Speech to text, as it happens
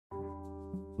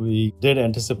We did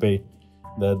anticipate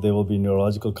that there will be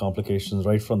neurological complications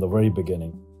right from the very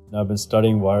beginning. I've been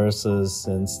studying viruses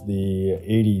since the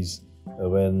 80s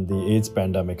when the AIDS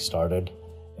pandemic started,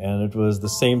 and it was the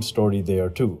same story there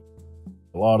too.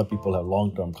 A lot of people have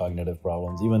long-term cognitive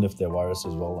problems, even if their virus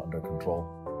is well under control.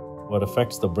 What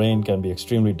affects the brain can be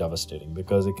extremely devastating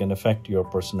because it can affect your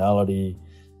personality,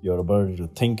 your ability to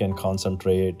think and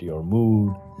concentrate, your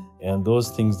mood, and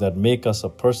those things that make us a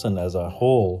person as a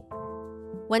whole.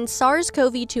 When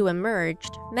SARS-CoV-2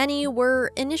 emerged, many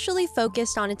were initially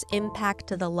focused on its impact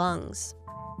to the lungs.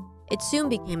 It soon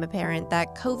became apparent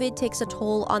that COVID takes a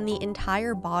toll on the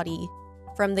entire body,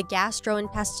 from the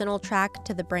gastrointestinal tract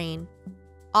to the brain.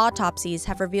 Autopsies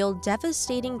have revealed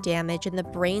devastating damage in the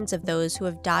brains of those who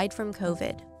have died from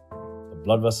COVID. The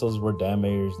blood vessels were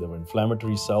damaged, there were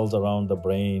inflammatory cells around the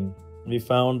brain. We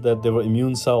found that there were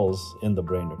immune cells in the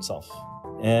brain itself.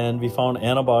 And we found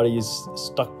antibodies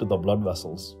stuck to the blood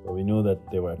vessels. So we knew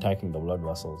that they were attacking the blood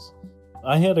vessels.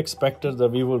 I had expected that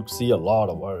we would see a lot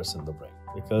of virus in the brain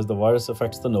because the virus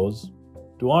affects the nose.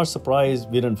 To our surprise,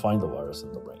 we didn't find the virus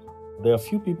in the brain. There are a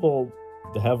few people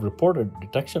that have reported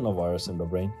detection of virus in the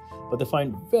brain, but they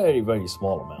find very, very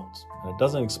small amounts. And it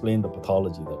doesn't explain the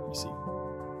pathology that we see.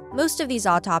 Most of these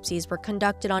autopsies were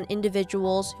conducted on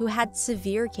individuals who had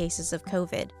severe cases of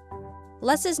COVID.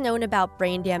 Less is known about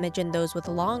brain damage in those with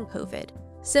long COVID,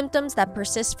 symptoms that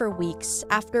persist for weeks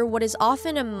after what is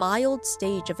often a mild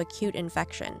stage of acute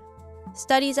infection.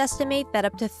 Studies estimate that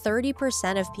up to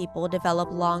 30% of people develop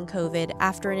long COVID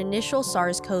after an initial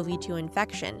SARS-CoV-2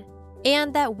 infection,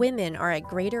 and that women are at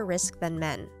greater risk than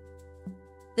men.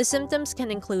 The symptoms can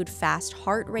include fast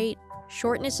heart rate,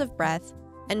 shortness of breath,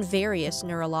 and various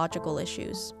neurological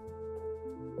issues.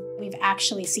 We've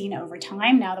actually seen over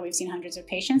time, now that we've seen hundreds of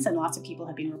patients, and lots of people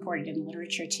have been reported in the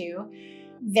literature too,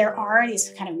 there are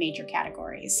these kind of major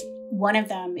categories. One of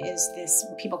them is this,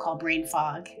 what people call brain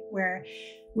fog, where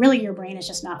really your brain is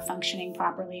just not functioning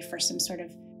properly for some sort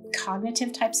of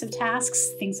cognitive types of tasks,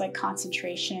 things like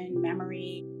concentration,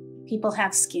 memory. People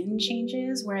have skin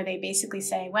changes where they basically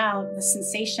say, wow, the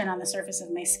sensation on the surface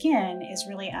of my skin is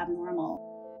really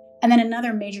abnormal. And then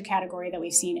another major category that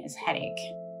we've seen is headache.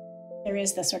 There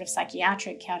is the sort of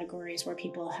psychiatric categories where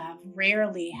people have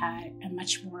rarely had a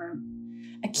much more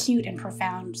acute and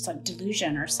profound sort of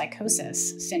delusion or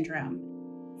psychosis syndrome.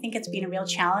 I think it's been a real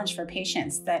challenge for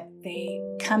patients that they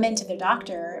come into their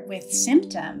doctor with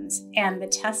symptoms and the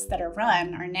tests that are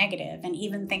run are negative. And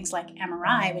even things like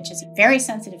MRI, which is a very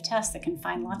sensitive test that can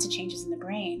find lots of changes in the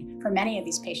brain, for many of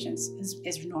these patients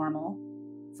is normal.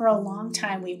 For a long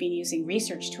time, we've been using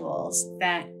research tools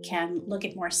that can look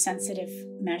at more sensitive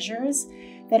measures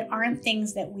that aren't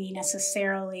things that we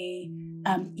necessarily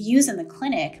use in the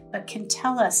clinic, but can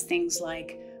tell us things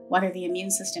like whether the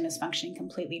immune system is functioning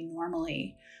completely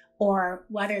normally, or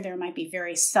whether there might be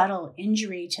very subtle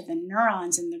injury to the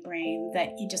neurons in the brain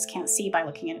that you just can't see by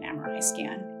looking at an MRI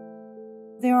scan.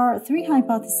 There are 3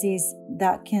 hypotheses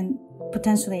that can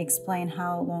potentially explain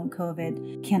how long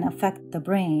COVID can affect the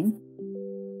brain.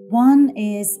 One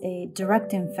is a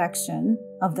direct infection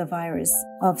of the virus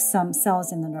of some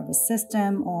cells in the nervous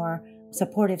system or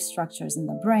supportive structures in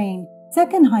the brain.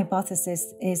 Second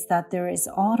hypothesis is that there is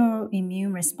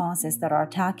autoimmune responses that are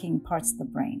attacking parts of the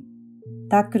brain.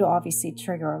 That could obviously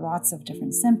trigger lots of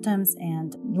different symptoms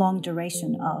and long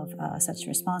duration of such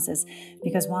responses,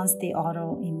 because once the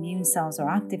autoimmune cells are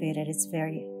activated, it's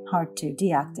very hard to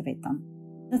deactivate them.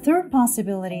 The third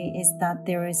possibility is that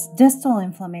there is distal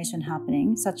inflammation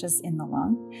happening, such as in the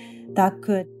lung, that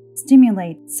could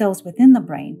stimulate cells within the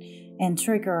brain and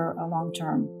trigger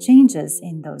long-term changes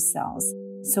in those cells.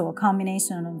 So a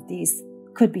combination of these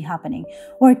could be happening,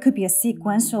 or it could be a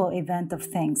sequential event of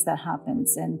things that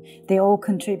happens, and they all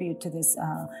contribute to this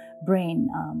brain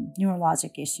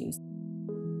neurologic issues.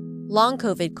 Long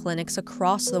COVID clinics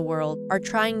across the world are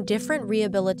trying different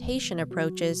rehabilitation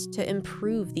approaches to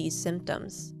improve these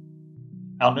symptoms.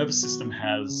 Our nervous system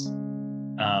has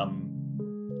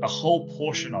a whole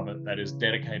portion of it that is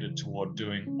dedicated toward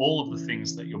doing all of the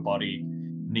things that your body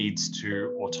needs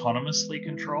to autonomously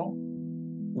control.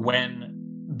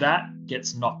 When that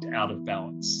gets knocked out of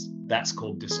balance, that's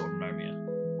called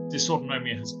dysautonomia.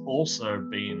 Dysautonomia has also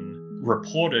been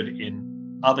reported in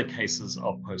other cases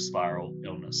of post-viral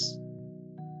illness.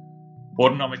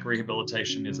 Autonomic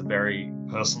rehabilitation is a very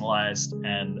personalized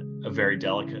and a very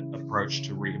delicate approach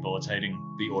to rehabilitating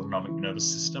the autonomic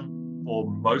nervous system. For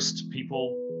most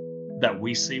people that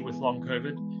we see with long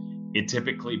COVID, it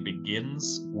typically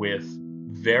begins with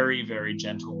very, very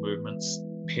gentle movements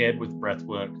paired with breath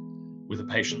work, with a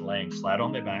patient laying flat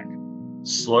on their back,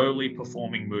 slowly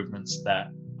performing movements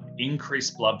that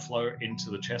increase blood flow into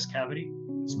the chest cavity.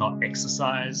 It's not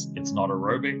exercise, it's not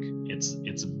aerobic,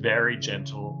 it's very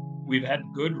gentle. We've had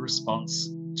good response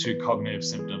to cognitive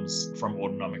symptoms from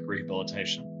autonomic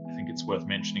rehabilitation. I think it's worth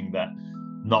mentioning that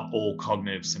not all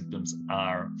cognitive symptoms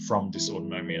are from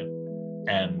dysautonomia.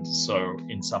 And so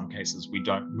in some cases, we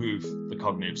don't move the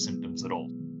cognitive symptoms at all.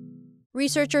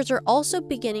 Researchers are also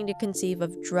beginning to conceive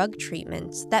of drug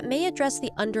treatments that may address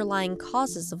the underlying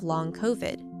causes of long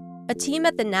COVID. A team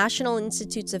at the National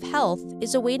Institutes of Health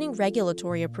is awaiting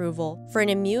regulatory approval for an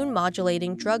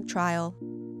immune-modulating drug trial.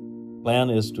 Plan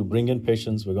is to bring in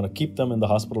patients. We're going to keep them in the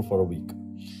hospital for a week.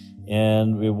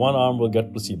 And one arm will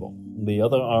get placebo. The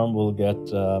other arm will get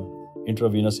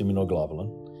intravenous immunoglobulin.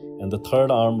 And the third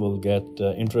arm will get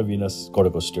intravenous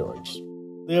corticosteroids.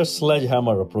 They are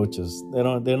sledgehammer approaches. They're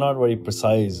not very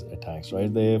precise attacks,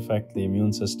 right? They affect the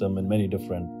immune system in many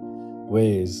different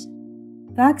ways.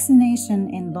 Vaccination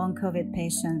in long COVID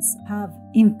patients have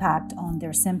impact on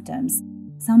their symptoms.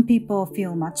 Some people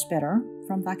feel much better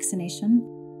from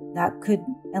vaccination. That could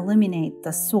eliminate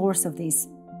the source of these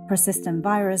persistent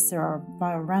virus or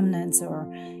viral remnants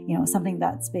or something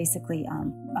that's basically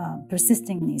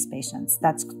persisting in these patients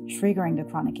that's triggering the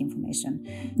chronic inflammation.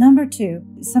 Number two,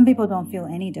 some people don't feel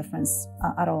any difference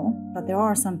at all, but there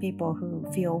are some people who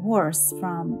feel worse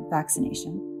from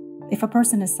vaccination. If a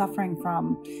person is suffering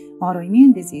from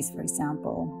autoimmune disease, for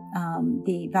example,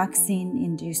 the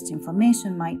vaccine-induced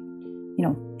inflammation might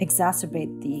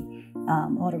exacerbate the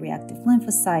autoreactive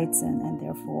lymphocytes and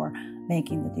therefore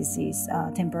making the disease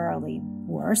temporarily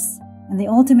worse. And the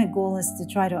ultimate goal is to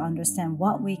try to understand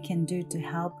what we can do to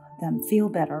help them feel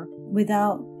better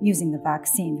without using the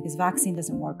vaccine, because vaccine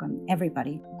doesn't work on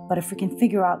everybody. But if we can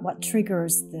figure out what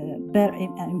triggers the better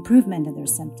improvement in their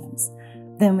symptoms,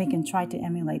 then we can try to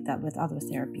emulate that with other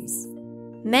therapies.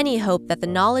 Many hope that the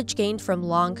knowledge gained from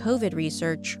long COVID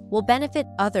research will benefit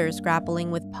others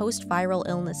grappling with post-viral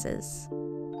illnesses.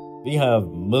 We have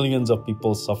millions of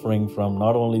people suffering from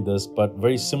not only this, but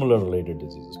very similar related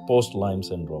diseases, post-Lyme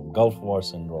syndrome, Gulf War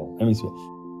syndrome.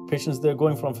 Patients, they're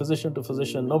going from physician to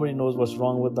physician. Nobody knows what's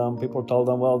wrong with them. People tell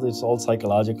them, well, it's all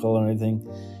psychological and everything,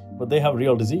 but they have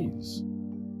real disease.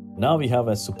 Now we have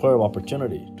a superb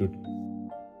opportunity to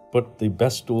put the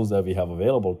best tools that we have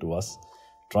available to us,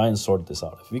 try and sort this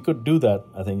out. If we could do that,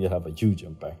 I think you'll have a huge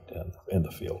impact in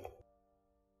the field.